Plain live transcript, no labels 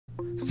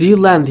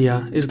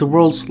Zealandia is the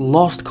world's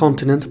lost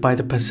continent by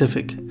the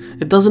Pacific.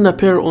 It doesn't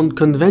appear on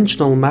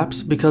conventional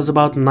maps because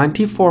about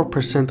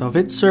 94% of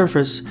its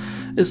surface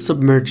is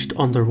submerged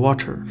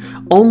underwater.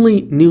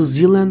 Only New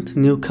Zealand,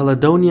 New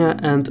Caledonia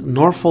and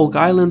Norfolk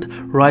Island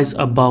rise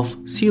above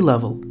sea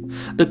level.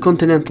 The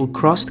continental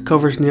crust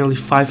covers nearly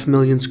 5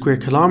 million square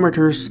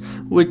kilometers,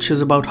 which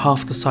is about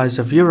half the size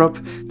of Europe,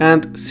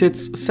 and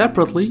sits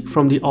separately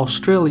from the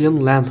Australian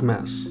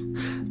landmass.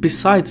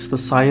 Besides the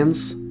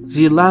science,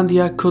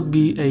 Zealandia could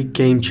be a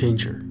game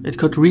changer. It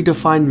could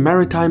redefine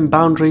maritime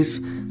boundaries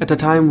at a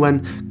time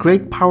when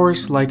great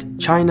powers like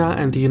China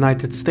and the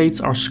United States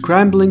are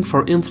scrambling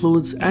for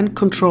influence and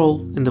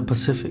control in the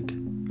Pacific.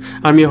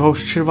 I'm your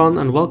host Shirvan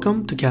and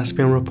welcome to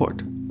Caspian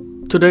Report.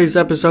 Today's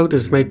episode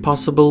is made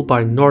possible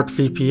by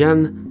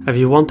NordVPN. If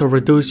you want to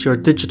reduce your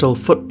digital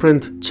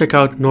footprint, check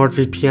out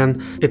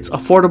NordVPN. It's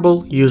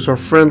affordable,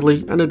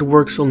 user-friendly, and it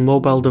works on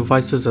mobile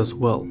devices as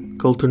well.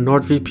 Go to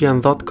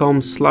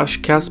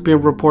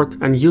nordvpn.com/CaspianReport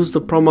and use the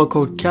promo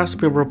code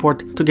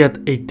CaspianReport to get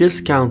a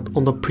discount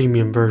on the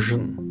premium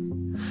version.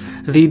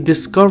 The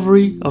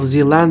discovery of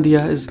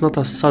Zealandia is not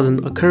a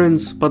sudden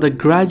occurrence, but a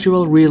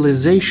gradual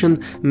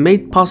realization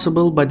made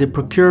possible by the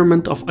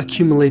procurement of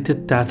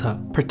accumulated data,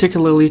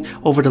 particularly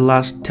over the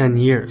last 10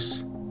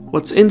 years.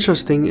 What's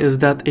interesting is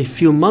that a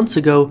few months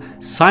ago,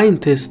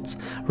 scientists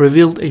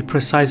revealed a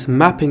precise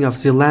mapping of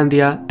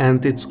Zealandia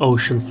and its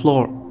ocean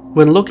floor.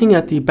 When looking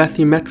at the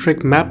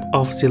bathymetric map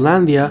of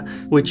Zealandia,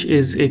 which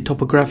is a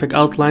topographic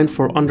outline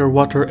for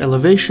underwater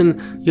elevation,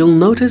 you'll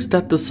notice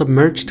that the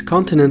submerged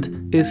continent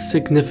is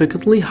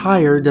significantly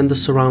higher than the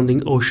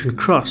surrounding ocean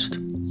crust.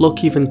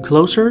 Look even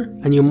closer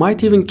and you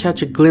might even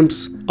catch a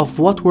glimpse of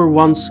what were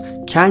once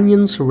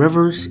canyons,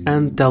 rivers,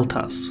 and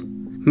deltas.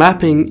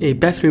 Mapping a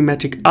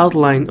bathymetric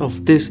outline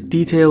of this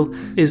detail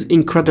is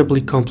incredibly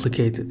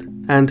complicated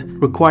and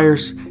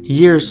requires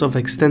years of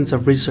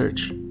extensive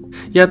research.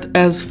 Yet,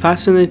 as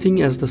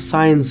fascinating as the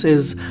science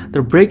is,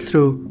 the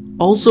breakthrough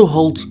also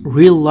holds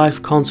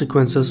real-life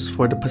consequences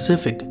for the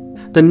Pacific.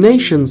 The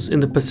nations in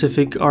the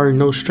Pacific are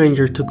no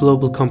stranger to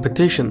global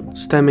competition,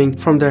 stemming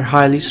from their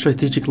highly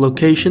strategic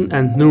location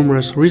and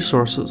numerous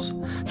resources.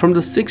 From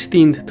the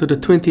 16th to the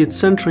 20th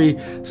century,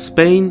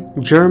 Spain,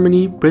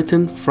 Germany,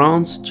 Britain,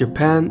 France,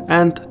 Japan,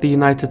 and the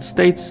United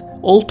States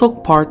all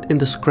took part in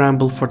the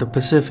scramble for the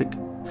Pacific.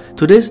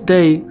 To this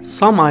day,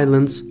 some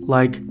islands,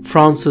 like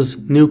France's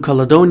New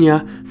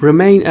Caledonia,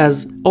 remain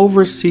as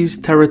overseas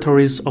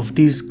territories of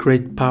these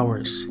great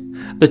powers.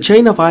 The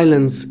chain of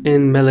islands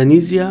in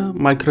Melanesia,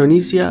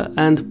 Micronesia,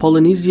 and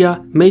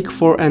Polynesia make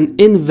for an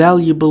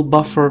invaluable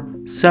buffer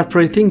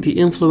separating the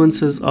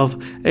influences of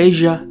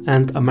Asia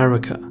and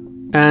America.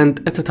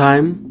 And at a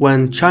time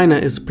when China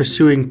is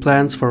pursuing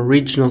plans for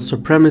regional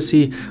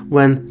supremacy,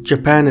 when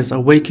Japan is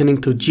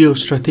awakening to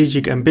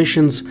geostrategic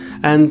ambitions,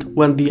 and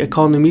when the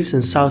economies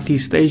in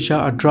Southeast Asia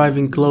are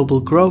driving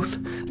global growth,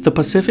 the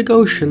Pacific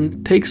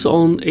Ocean takes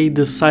on a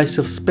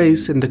decisive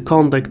space in the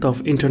conduct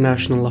of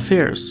international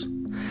affairs.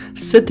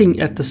 Sitting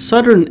at the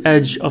southern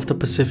edge of the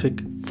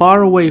Pacific,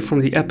 far away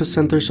from the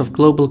epicenters of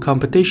global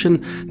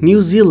competition,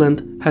 New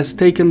Zealand has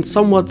taken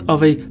somewhat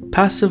of a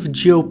passive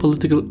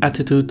geopolitical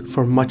attitude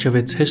for much of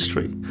its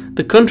history.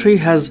 The country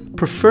has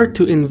preferred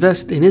to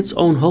invest in its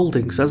own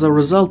holdings. As a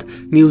result,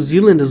 New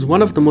Zealand is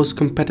one of the most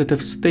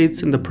competitive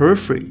states in the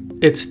periphery.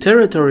 Its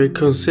territory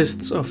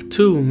consists of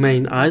 2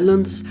 main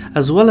islands,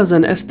 as well as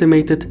an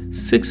estimated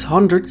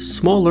 600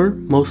 smaller,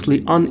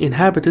 mostly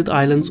uninhabited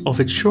islands off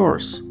its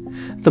shores.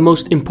 The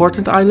most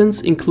important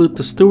islands include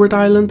the Stewart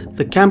Island,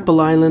 the Campbell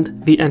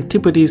Island, the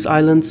Antipodes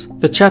Islands,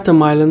 the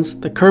Chatham Islands,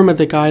 the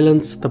Kermadec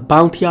Islands, the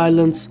Bounty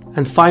Islands,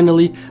 and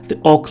finally the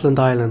Auckland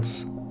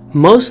Islands.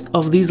 Most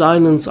of these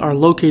islands are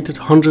located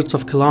hundreds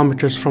of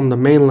kilometers from the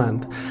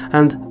mainland,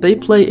 and they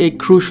play a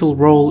crucial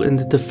role in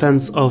the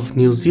defense of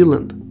New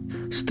Zealand.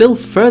 Still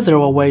further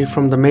away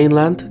from the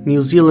mainland,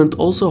 New Zealand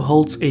also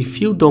holds a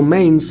few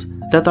domains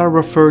that are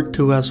referred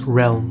to as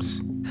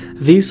realms.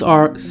 These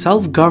are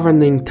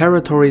self-governing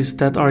territories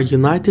that are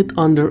united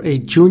under a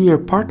junior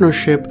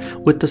partnership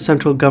with the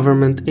central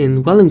government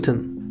in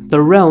Wellington.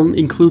 The realm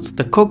includes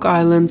the Cook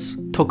Islands,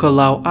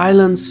 Tokelau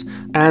Islands,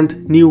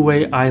 and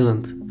Niue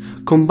Island.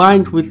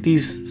 Combined with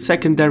these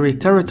secondary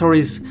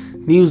territories,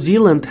 New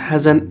Zealand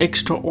has an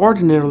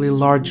extraordinarily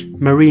large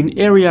marine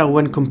area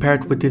when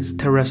compared with its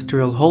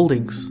terrestrial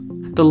holdings.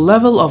 The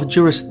level of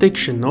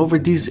jurisdiction over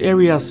these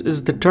areas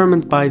is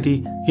determined by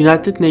the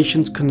United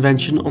Nations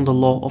Convention on the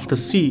Law of the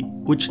Sea,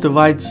 which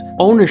divides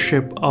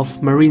ownership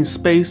of marine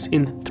space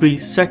in 3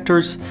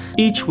 sectors,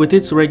 each with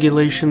its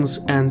regulations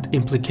and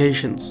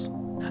implications.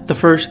 The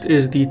first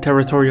is the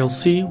territorial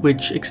sea,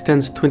 which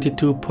extends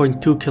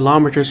 22.2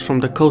 kilometers from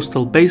the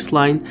coastal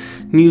baseline.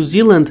 New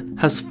Zealand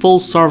has full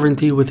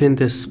sovereignty within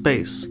this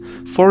space.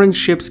 Foreign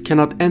ships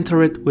cannot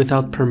enter it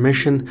without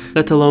permission,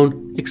 let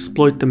alone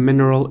exploit the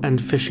mineral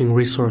and fishing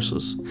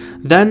resources.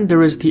 Then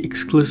there is the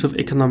exclusive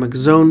economic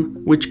zone,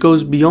 which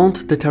goes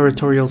beyond the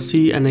territorial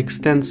sea and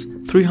extends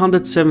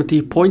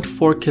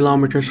 370.4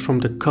 kilometers from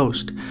the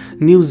coast.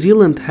 New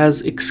Zealand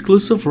has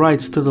exclusive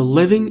rights to the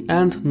living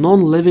and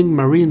non-living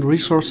marine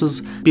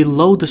resources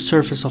below the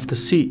surface of the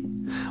sea.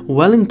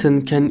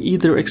 Wellington can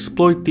either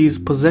exploit these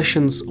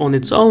possessions on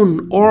its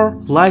own or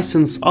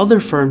license other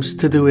firms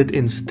to do it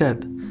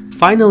instead.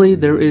 Finally,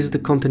 there is the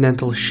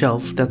continental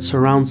shelf that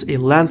surrounds a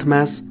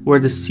landmass where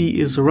the sea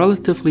is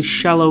relatively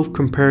shallow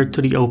compared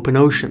to the open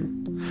ocean.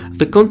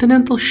 The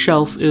continental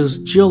shelf is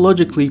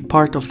geologically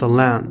part of the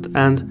land,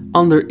 and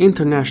under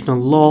international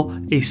law,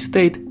 a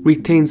state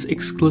retains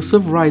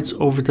exclusive rights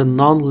over the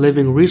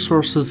non-living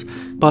resources,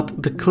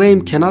 but the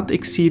claim cannot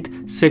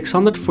exceed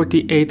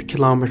 648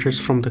 kilometers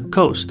from the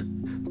coast.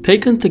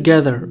 Taken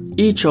together,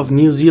 each of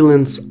New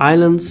Zealand's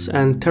islands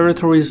and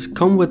territories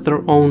come with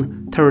their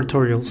own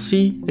territorial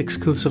sea,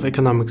 exclusive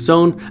economic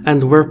zone,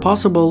 and where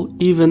possible,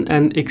 even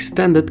an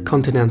extended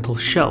continental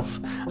shelf,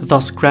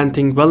 thus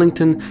granting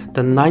Wellington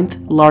the 9th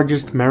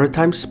largest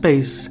maritime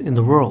space in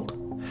the world.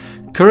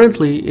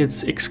 Currently,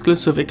 its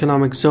exclusive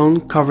economic zone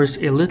covers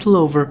a little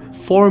over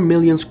 4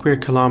 million square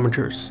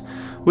kilometers,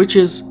 which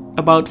is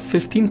about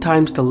 15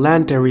 times the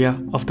land area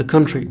of the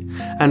country,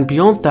 and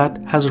beyond that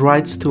has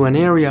rights to an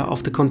area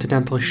of the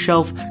continental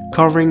shelf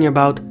covering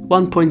about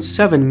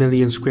 1.7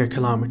 million square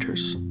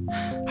kilometers.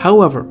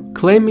 However,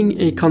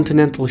 claiming a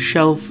continental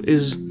shelf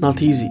is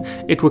not easy.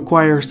 It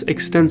requires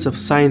extensive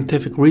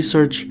scientific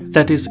research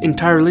that is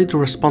entirely the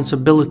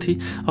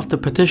responsibility of the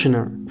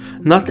petitioner.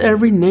 Not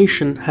every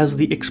nation has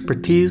the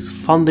expertise,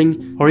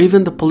 funding, or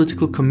even the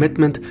political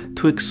commitment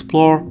to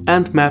explore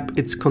and map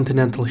its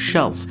continental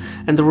shelf,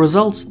 and the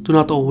results do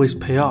not always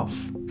pay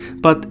off.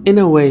 But in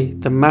a way,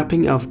 the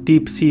mapping of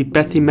deep-sea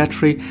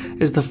bathymetry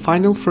is the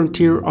final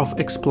frontier of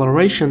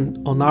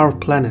exploration on our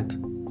planet,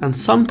 and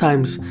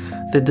sometimes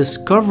the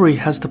discovery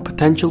has the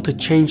potential to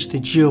change the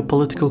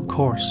geopolitical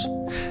course.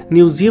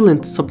 New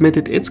Zealand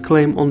submitted its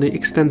claim on the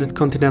extended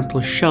continental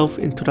shelf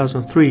in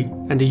 2003,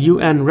 and the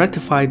UN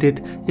ratified it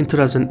in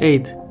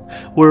 2008.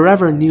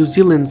 Wherever New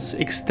Zealand's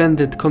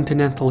extended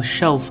continental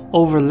shelf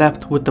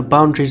overlapped with the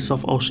boundaries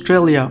of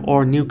Australia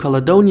or New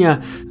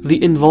Caledonia,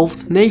 the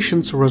involved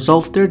nations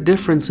resolved their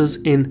differences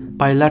in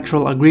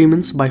bilateral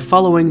agreements by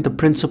following the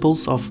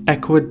principles of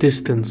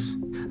equidistance.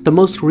 The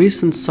most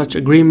recent such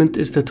agreement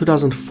is the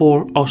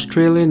 2004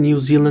 Australia-New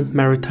Zealand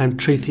Maritime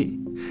Treaty.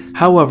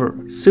 However,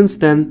 since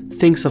then,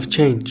 things have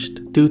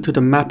changed due to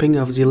the mapping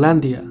of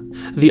Zealandia.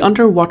 The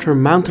underwater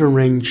mountain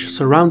range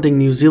surrounding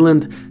New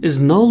Zealand is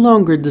no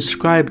longer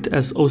described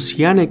as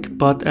oceanic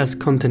but as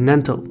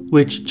continental,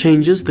 which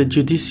changes the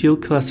judicial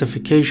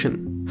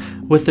classification.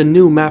 With the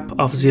new map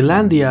of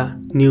Zealandia,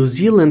 New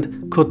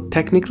Zealand could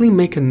technically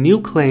make a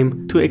new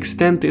claim to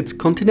extend its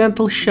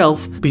continental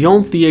shelf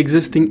beyond the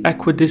existing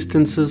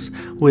equidistances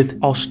with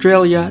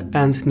Australia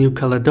and New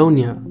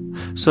Caledonia.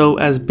 So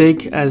as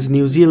big as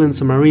New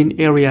Zealand's marine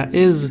area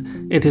is,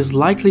 it is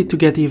likely to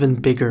get even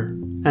bigger.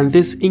 And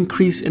this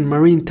increase in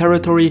marine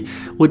territory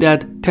would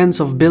add tens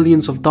of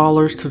billions of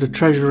dollars to the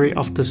treasury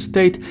of the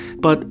state,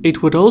 but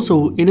it would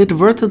also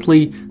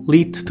inadvertently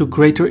lead to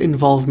greater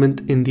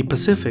involvement in the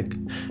Pacific.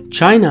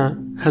 China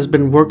has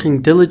been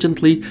working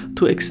diligently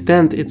to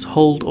extend its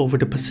hold over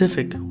the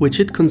Pacific, which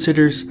it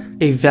considers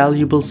a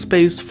valuable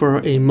space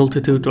for a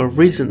multitude of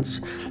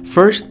reasons.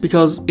 First,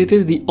 because it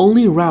is the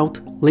only route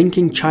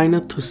linking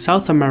China to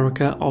South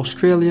America,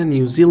 Australia,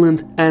 New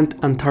Zealand, and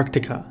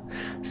Antarctica.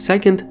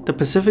 Second, the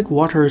Pacific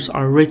waters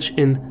are rich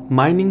in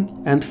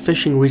mining and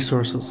fishing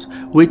resources,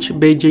 which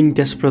Beijing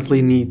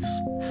desperately needs.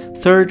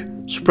 Third,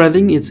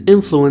 spreading its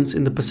influence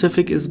in the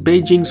Pacific is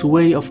Beijing's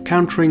way of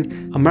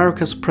countering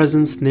America's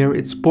presence near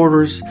its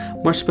borders,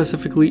 more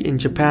specifically in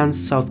Japan,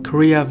 South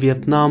Korea,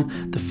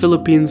 Vietnam, the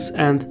Philippines,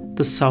 and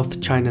the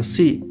South China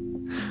Sea.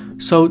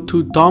 So,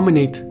 to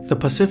dominate the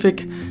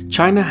Pacific,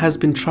 China has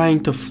been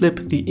trying to flip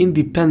the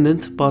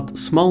independent but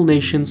small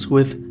nations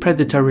with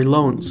predatory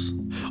loans.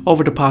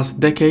 Over the past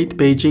decade,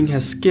 Beijing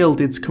has scaled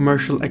its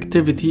commercial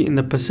activity in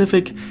the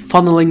Pacific,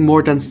 funneling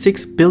more than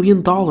 $6 billion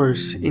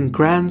in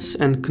grants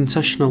and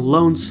concessional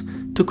loans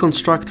to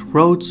construct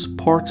roads,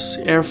 ports,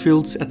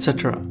 airfields,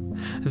 etc.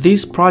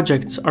 These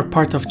projects are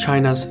part of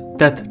China's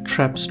debt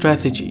trap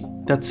strategy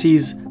that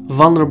sees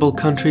vulnerable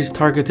countries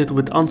targeted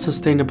with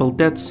unsustainable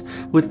debts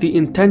with the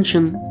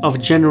intention of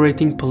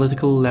generating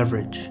political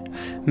leverage.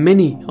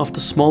 Many of the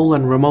small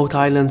and remote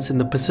islands in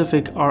the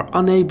Pacific are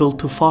unable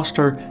to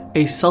foster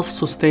a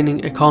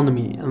self-sustaining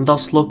economy and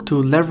thus look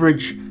to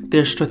leverage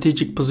their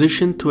strategic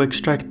position to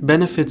extract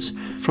benefits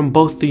from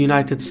both the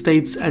United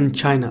States and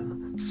China.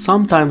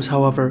 Sometimes,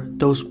 however,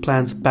 those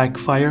plans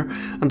backfire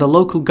and the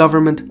local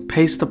government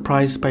pays the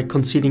price by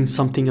conceding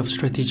something of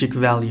strategic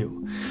value.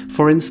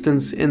 For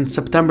instance, in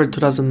September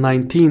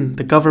 2019,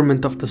 the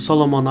government of the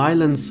Solomon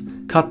Islands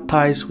cut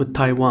ties with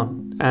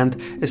Taiwan and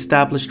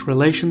established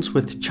relations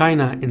with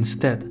China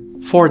instead.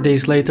 4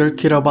 days later,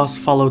 Kiribati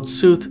followed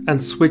suit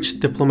and switched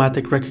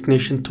diplomatic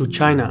recognition to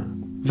China.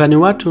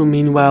 Vanuatu,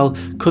 meanwhile,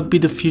 could be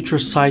the future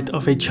site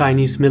of a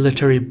Chinese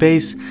military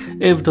base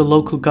if the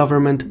local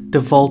government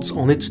defaults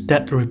on its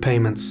debt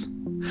repayments.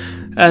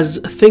 As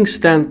things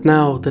stand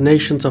now, the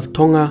nations of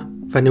Tonga,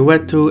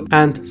 Vanuatu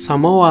and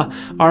Samoa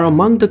are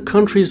among the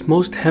countries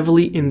most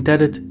heavily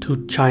indebted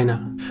to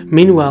China.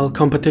 Meanwhile,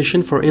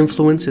 competition for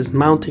influence is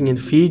mounting in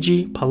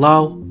Fiji,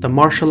 Palau, the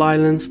Marshall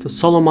Islands, the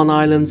Solomon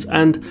Islands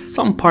and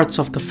some parts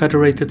of the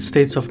Federated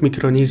States of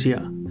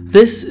Micronesia.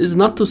 This is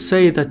not to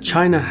say that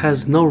China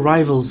has no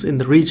rivals in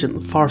the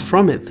region, far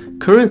from it.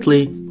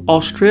 Currently,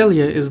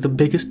 Australia is the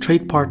biggest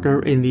trade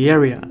partner in the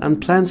area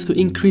and plans to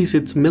increase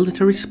its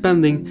military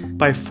spending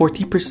by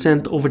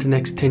 40% over the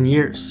next 10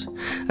 years.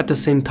 At the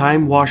same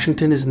time,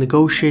 Washington is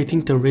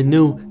negotiating to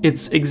renew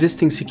its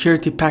existing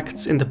security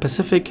pacts in the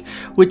Pacific,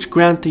 which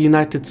grant the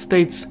United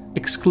States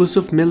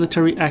exclusive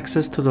military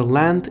access to the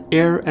land,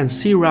 air and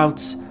sea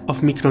routes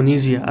of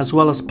Micronesia, as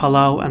well as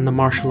Palau and the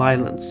Marshall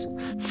Islands.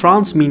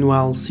 France,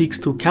 meanwhile, seeks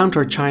to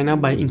counter China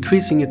by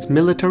increasing its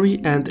military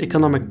and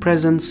economic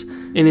presence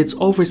in its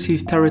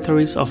overseas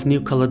territories of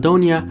New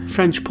Caledonia,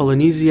 French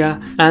Polynesia,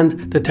 and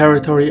the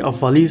territory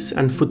of Wallis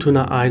and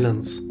Futuna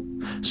Islands.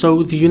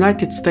 So the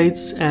United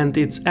States and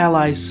its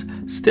allies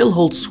still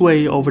hold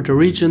sway over the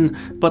region,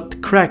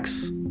 but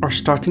cracks are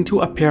starting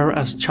to appear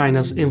as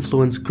China's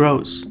influence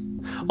grows.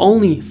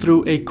 Only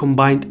through a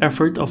combined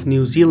effort of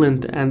New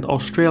Zealand and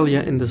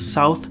Australia in the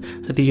south,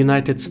 the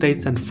United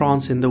States and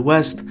France in the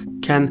west,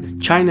 can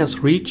China's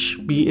reach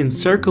be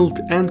encircled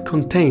and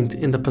contained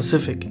in the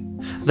Pacific.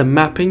 The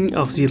mapping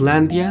of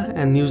Zealandia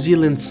and New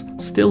Zealand's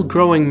still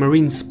growing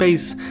marine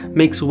space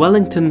makes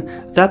Wellington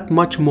that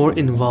much more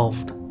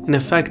involved. In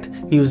effect,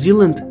 New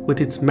Zealand,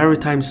 with its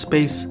maritime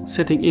space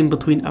sitting in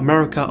between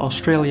America,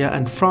 Australia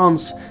and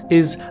France,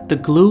 is the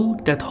glue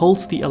that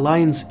holds the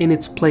alliance in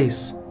its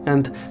place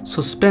and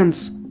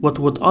suspends what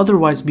would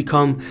otherwise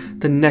become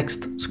the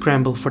next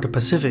scramble for the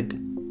Pacific.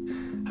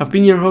 I've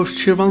been your host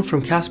Shirvan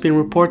from Caspian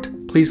Report.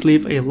 Please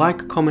leave a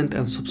like, comment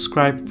and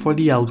subscribe for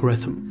the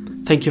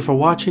algorithm. Thank you for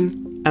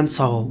watching and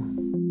Saul.